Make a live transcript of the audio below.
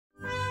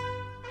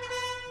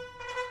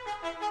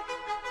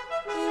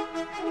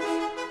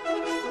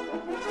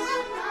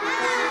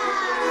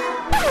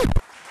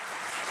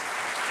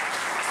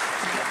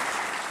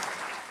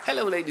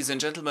Hello ladies and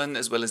gentlemen,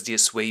 as well as dear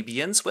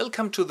Swabians,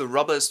 welcome to the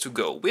Robbers to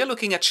Go. We are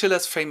looking at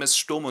Schiller's famous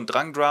Sturm und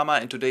Drang drama,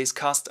 and today's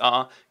cast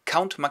are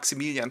Count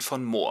Maximilian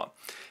von Mohr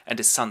and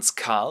his sons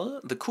Karl,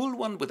 the cool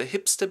one with a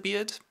hipster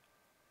beard,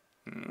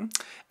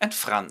 and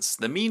Franz,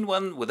 the mean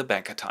one with a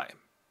banker tie.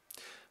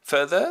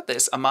 Further,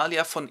 there's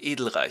Amalia von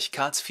Edelreich,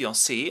 Karl's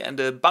fiancée, and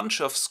a bunch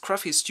of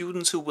scruffy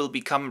students who will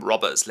become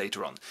robbers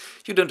later on.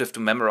 You don't have to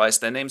memorize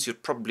their names,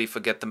 you'd probably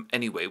forget them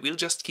anyway. We'll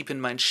just keep in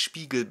mind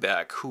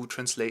Spiegelberg, who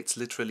translates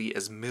literally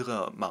as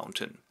Mirror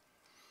Mountain.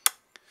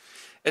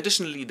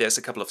 Additionally, there's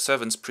a couple of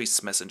servants,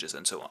 priests, messengers,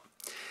 and so on.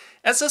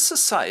 As a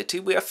society,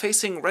 we are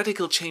facing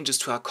radical changes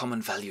to our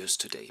common values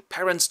today.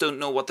 Parents don't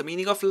know what the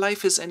meaning of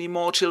life is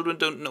anymore, children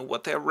don't know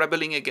what they are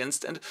rebelling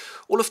against, and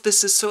all of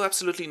this is so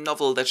absolutely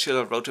novel that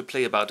Schiller wrote a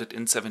play about it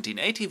in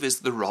 1780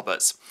 with The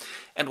Robbers.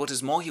 And what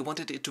is more, he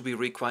wanted it to be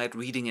required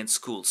reading in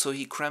school, so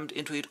he crammed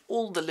into it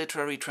all the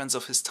literary trends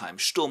of his time: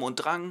 Sturm und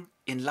Drang,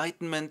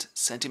 Enlightenment,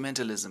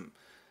 sentimentalism.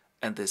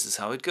 And this is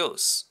how it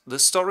goes. The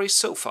story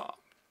so far.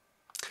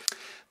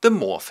 The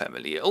Mohr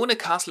family own a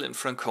castle in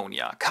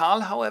Franconia.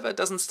 Karl, however,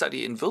 doesn't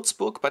study in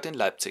Würzburg but in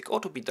Leipzig, or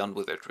to be done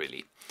with it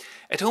really.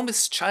 At home,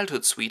 his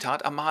childhood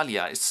sweetheart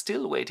Amalia is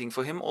still waiting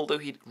for him, although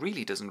he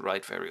really doesn't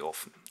write very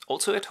often.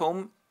 Also at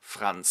home,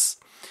 Franz,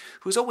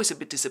 who's always a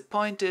bit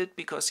disappointed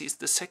because he's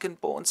the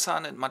second-born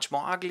son and much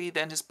more ugly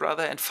than his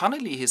brother, and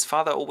funnily his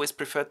father always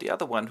preferred the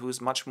other one,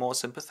 who's much more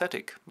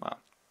sympathetic. Well,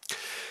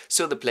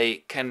 so the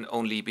play can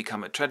only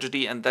become a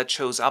tragedy, and that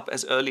shows up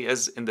as early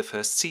as in the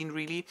first scene,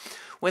 really,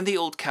 when the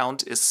old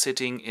count is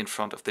sitting in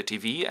front of the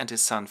TV and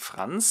his son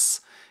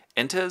Franz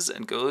enters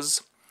and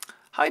goes,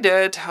 "Hi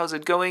Dad, how's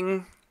it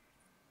going?"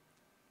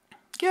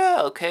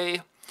 "Yeah,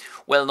 okay."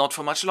 "Well, not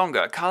for much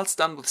longer. Karl's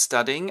done with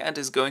studying and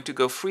is going to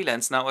go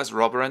freelance now as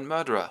robber and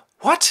murderer."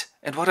 "What?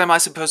 And what am I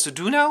supposed to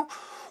do now?"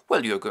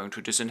 "Well, you're going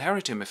to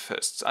disinherit him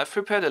first. I've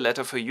prepared a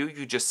letter for you,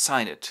 you just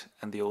sign it."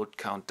 And the old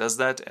count does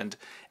that and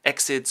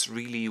exits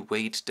really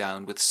weighed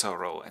down with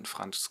sorrow, and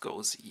Franz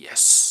goes,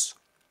 "Yes."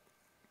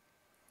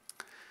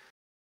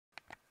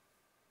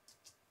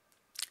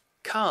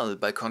 Karl,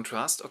 by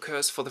contrast,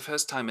 occurs for the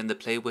first time in the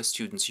play where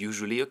students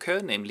usually occur,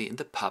 namely in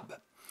the pub.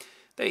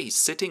 There he's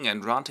sitting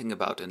and ranting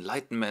about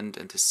enlightenment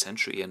and his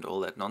century and all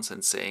that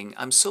nonsense, saying,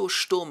 "I'm so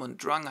Sturm und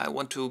Drang, I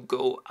want to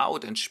go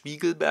out," and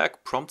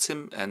Spiegelberg prompts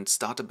him and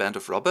start a band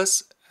of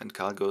robbers, and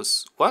Karl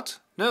goes, "What?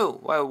 No,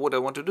 why would I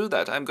want to do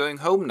that? I'm going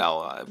home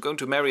now. I'm going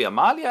to marry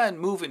Amalia and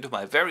move into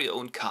my very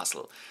own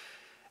castle."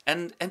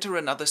 And enter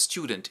another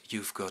student,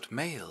 "You've got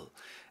mail."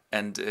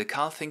 And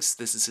Karl thinks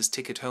this is his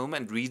ticket home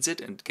and reads it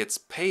and gets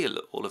pale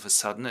all of a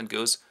sudden and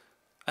goes,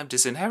 "I'm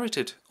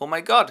disinherited. Oh my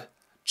God."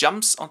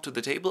 Jumps onto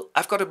the table.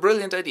 "I've got a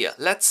brilliant idea.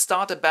 Let's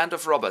start a band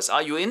of robbers.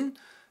 Are you in?"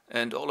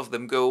 And all of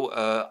them go,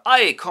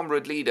 "Aye,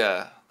 comrade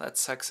leader." That's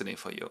Saxony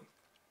for you.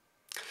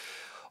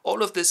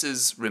 All of this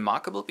is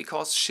remarkable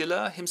because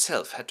Schiller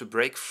himself had to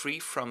break free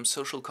from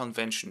social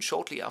convention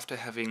shortly after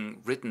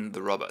having written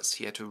The Robbers.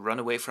 He had to run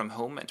away from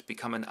home and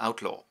become an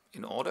outlaw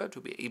in order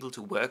to be able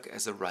to work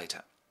as a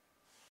writer.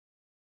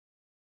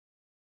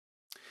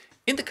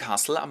 In the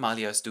castle,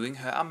 Amalia is doing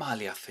her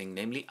Amalia thing,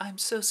 namely, "I'm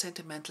so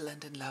sentimental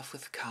and in love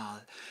with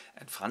Karl."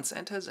 And Franz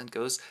enters and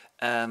goes,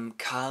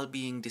 "Karl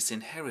being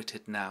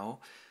disinherited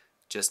now.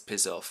 Just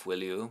piss off,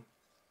 will you?"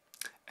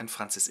 And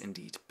Franz is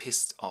indeed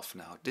pissed off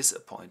now,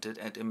 disappointed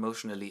and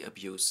emotionally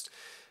abused.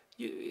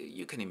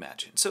 You can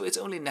imagine. So it's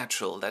only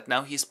natural that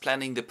now he's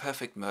planning the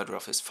perfect murder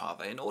of his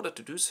father. In order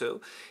to do so,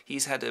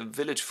 he's had a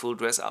village fool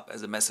dress up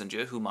as a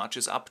messenger who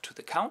marches up to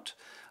the count,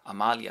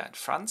 Amalia and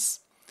Franz,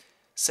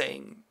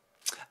 saying,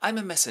 "I'm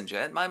a messenger,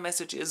 and my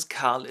message is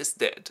Karl is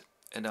dead."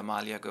 And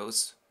Amalia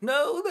goes,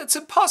 "No, that's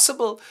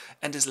impossible."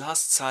 And his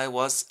last sigh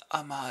was,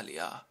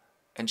 "Amalia."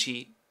 And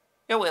she,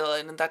 "Yeah, well,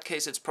 in that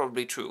case it's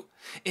probably true.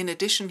 In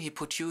addition, he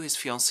put you, his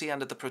fiancée,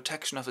 under the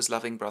protection of his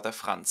loving brother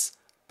Franz.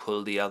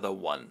 Pull the other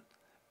one."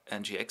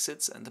 And she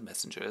exits, and the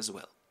messenger as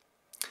well.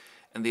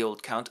 And the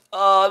old count,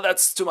 "Oh,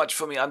 that's too much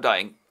for me, I'm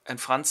dying." And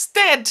Franz,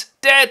 "Dead!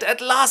 Dead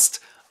at last!"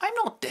 "I'm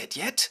not dead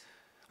yet."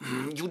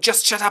 "You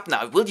just shut up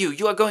now, will you?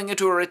 You are going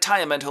into a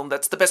retirement home.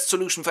 That's the best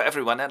solution for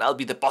everyone, and I'll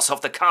be the boss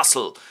of the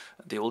castle."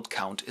 The old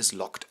count is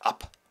locked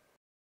up.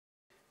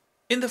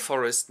 In the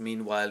forest,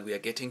 meanwhile, we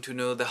are getting to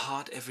know the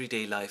hard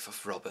everyday life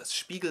of robbers.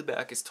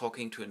 Spiegelberg is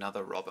talking to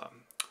another robber.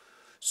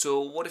 "So,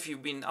 what have you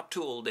been up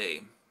to all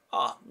day?"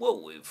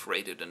 Well, we've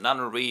raided a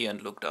nunnery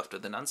and looked after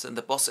the nuns," and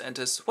the boss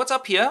enters. "What's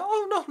up here?"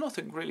 "Oh, no,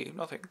 nothing, really,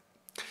 nothing."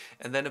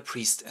 And then a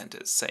priest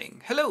enters,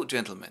 saying, "Hello,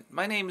 gentlemen,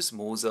 my name is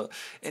Moser,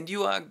 and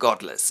you are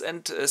godless,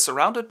 and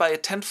surrounded by a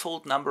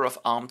tenfold number of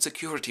armed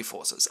security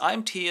forces.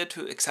 I'm here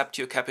to accept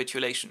your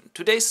capitulation.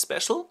 Today's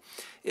special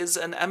is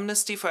an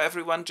amnesty for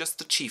everyone, just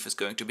the chief is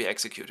going to be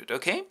executed,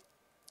 okay?"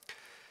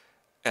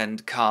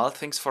 And Karl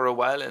thinks for a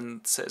while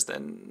and says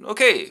then,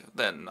 "Okay,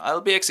 then I'll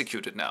be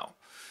executed now."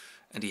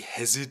 And he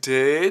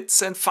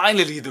hesitates, and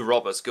finally the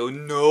robbers go,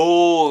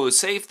 "No,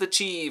 save the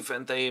chief,"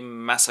 and they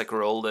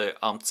massacre all the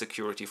armed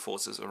security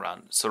forces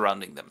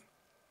surrounding them.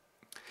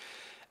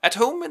 At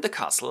home in the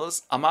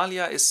castles,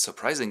 Amalia is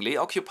surprisingly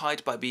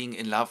occupied by being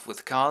in love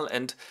with Karl,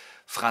 and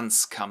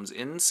Franz comes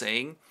in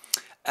saying,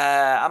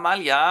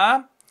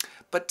 Amalia,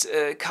 but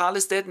Karl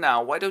is dead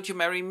now, why don't you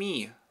marry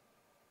me?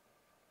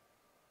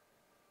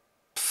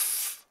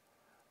 Pfft,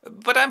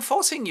 but I'm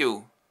forcing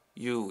you.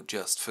 You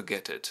just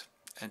forget it.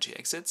 And she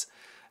exits,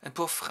 and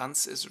poor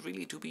Franz is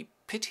really to be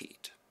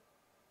pitied.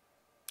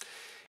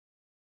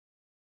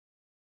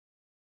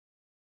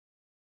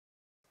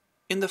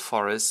 In the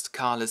forest,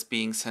 Karl is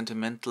being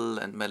sentimental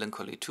and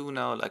melancholy too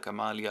now, like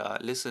Amalia,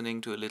 listening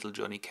to a little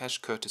Johnny Cash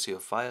courtesy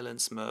of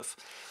Violence Smurf,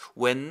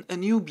 when a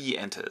newbie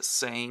enters,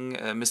 saying,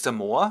 Mr.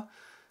 Moore?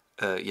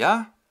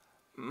 Yeah?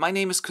 My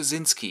name is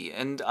Kosinski,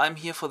 and I'm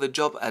here for the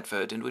job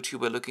advert in which you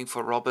were looking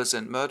for robbers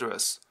and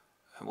murderers.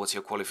 What's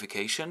your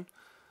qualification?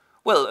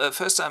 Well,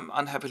 first I'm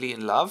unhappily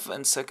in love,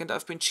 and second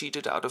I've been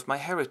cheated out of my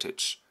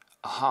heritage.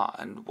 Aha,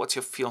 and what's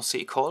your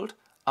fiancée called?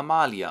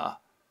 Amalia.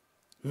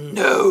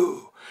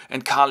 No!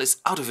 And Karl is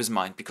out of his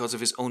mind because of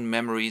his own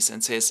memories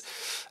and says,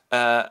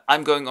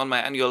 I'm going on my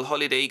annual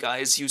holiday,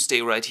 guys, you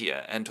stay right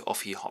here. And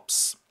off he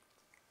hops.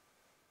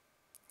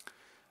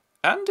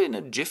 And in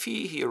a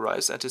jiffy he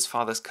arrives at his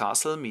father's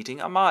castle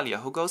meeting Amalia,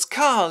 who goes,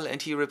 Karl!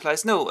 And he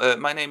replies, no,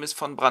 my name is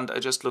von Brandt, I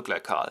just look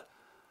like Karl.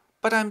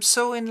 But I'm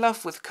so in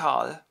love with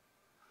Karl.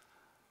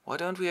 Why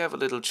don't we have a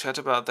little chat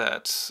about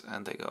that?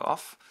 And they go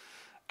off.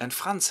 And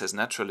Franz has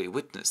naturally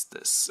witnessed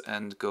this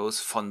and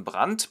goes, Von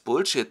Brandt?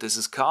 Bullshit, this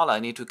is Karl, I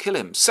need to kill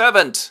him.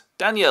 Servant!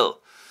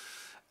 Daniel!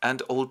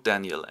 And old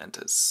Daniel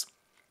enters.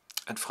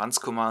 And Franz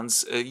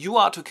commands, you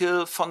are to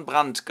kill Von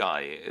Brandt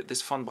guy,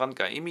 this Von Brandt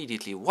guy,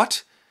 immediately.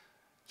 What?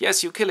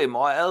 Yes, you kill him,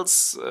 or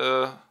else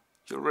you'll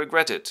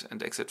regret it.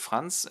 And exit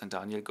Franz, and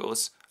Daniel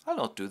goes, I'll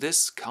not do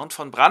this. Count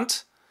Von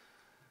Brandt?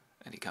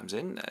 And he comes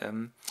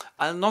in.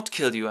 I'll not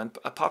kill you, and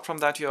apart from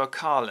that you are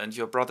Karl, and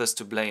your brother's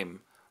to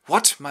blame.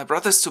 What? My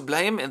brother's to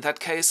blame? In that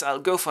case, I'll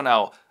go for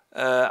now.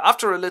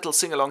 After a little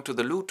sing-along to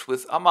the lute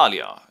with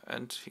Amalia.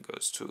 And he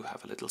goes to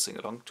have a little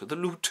sing-along to the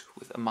lute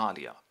with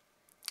Amalia.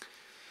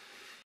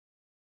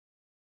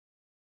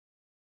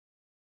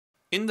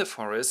 In the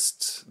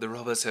forest, the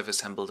robbers have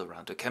assembled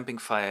around a camping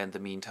fire in the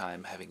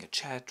meantime, having a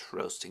chat,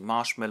 roasting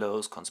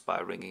marshmallows,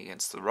 conspiring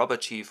against the robber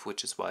chief,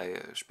 which is why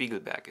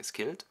Spiegelberg is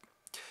killed.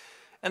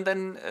 And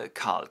then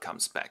Karl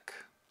comes back.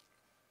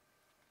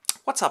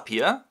 What's up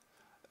here?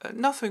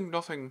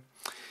 Nothing.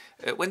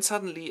 When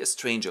suddenly a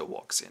stranger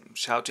walks in,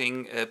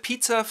 shouting,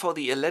 pizza for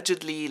the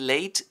allegedly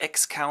late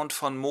ex-Count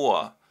von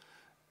Mohr.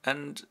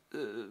 And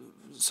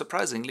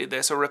surprisingly,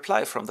 there's a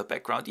reply from the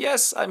background,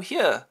 yes, I'm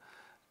here.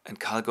 And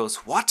Karl goes,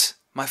 what?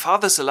 My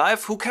father's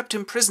alive? Who kept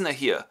him prisoner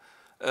here?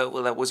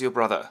 Well, that was your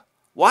brother.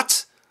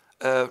 What?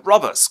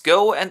 Robbers,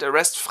 go and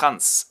arrest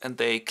Franz. And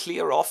they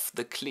clear off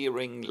the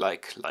clearing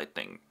like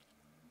lightning.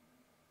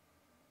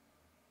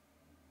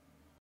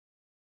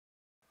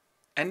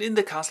 And in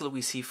the castle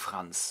we see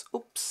Franz.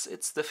 Oops,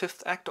 it's the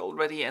 5th act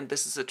already and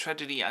this is a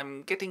tragedy.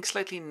 I'm getting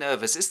slightly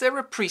nervous. Is there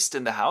a priest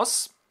in the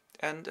house?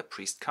 And a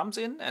priest comes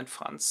in and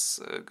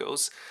Franz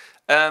goes,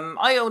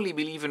 I only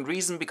believe in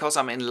reason because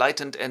I'm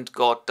enlightened and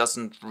God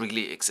doesn't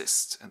really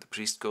exist. And the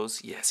priest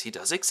goes, yes, he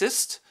does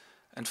exist.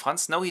 And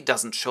Franz, no, he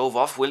doesn't. Shove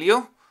off, will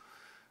you?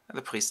 And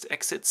the priest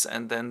exits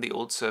and then the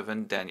old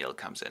servant Daniel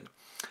comes in.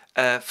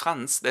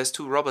 Franz, there's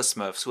 2 robber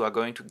smurfs who are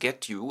going to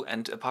get you,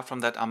 and apart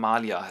from that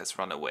Amalia has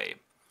run away.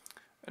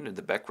 And in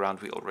the background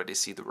we already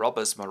see the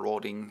robbers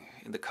marauding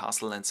in the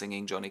castle and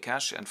singing Johnny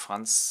Cash, and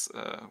Franz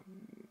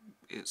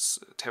is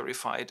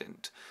terrified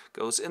and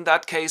goes, in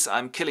that case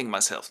I'm killing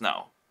myself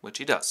now, which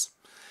he does.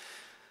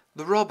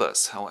 The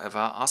robbers, however,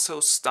 are so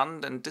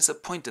stunned and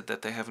disappointed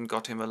that they haven't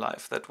got him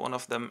alive that one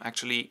of them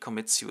actually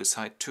commits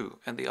suicide too,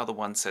 and the other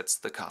one sets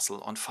the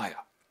castle on fire.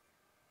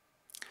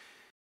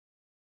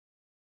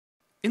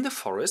 In the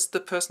forest, the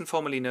person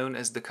formerly known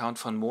as the Count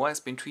von Mohr has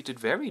been treated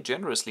very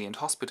generously and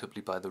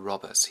hospitably by the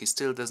robbers. He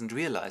still doesn't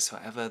realize,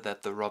 however,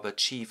 that the robber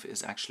chief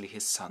is actually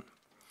his son.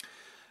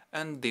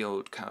 And the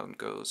old Count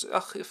goes,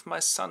 ach, if my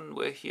son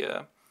were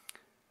here.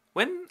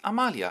 When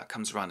Amalia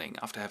comes running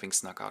after having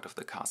snuck out of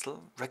the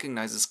castle,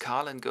 recognizes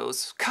Karl and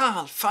goes,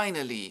 Karl,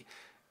 finally!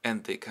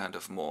 And the Count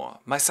of Mohr,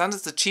 my son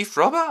is the chief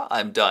robber?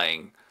 I'm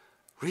dying.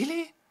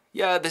 Really?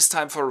 Yeah, this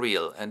time for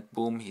real. And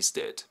boom, he's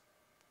dead.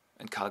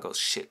 And Karl goes,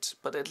 shit,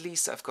 but at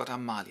least I've got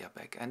Amalia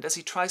back. And as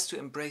he tries to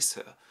embrace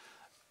her,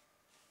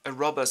 a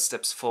robber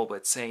steps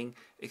forward saying,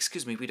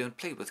 excuse me, we don't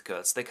play with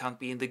girls, they can't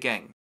be in the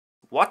gang.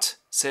 What?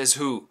 Says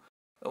who?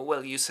 Oh,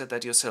 well, you said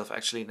that yourself,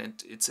 actually,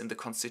 and it's in the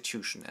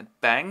Constitution. And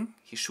bang,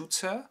 he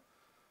shoots her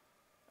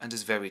and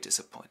is very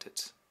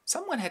disappointed.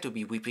 Someone had to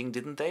be weeping,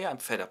 didn't they? I'm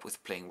fed up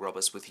with playing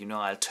robbers with you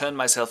now. I'll turn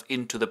myself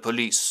into the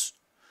police.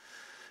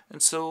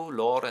 And so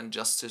law and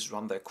justice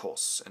run their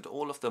course, and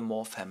all of the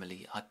Mohr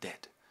family are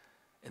dead.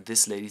 And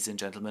this, ladies and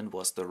gentlemen,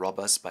 was The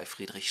Robbers by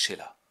Friedrich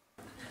Schiller.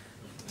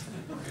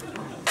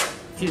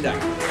 Vielen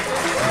Dank.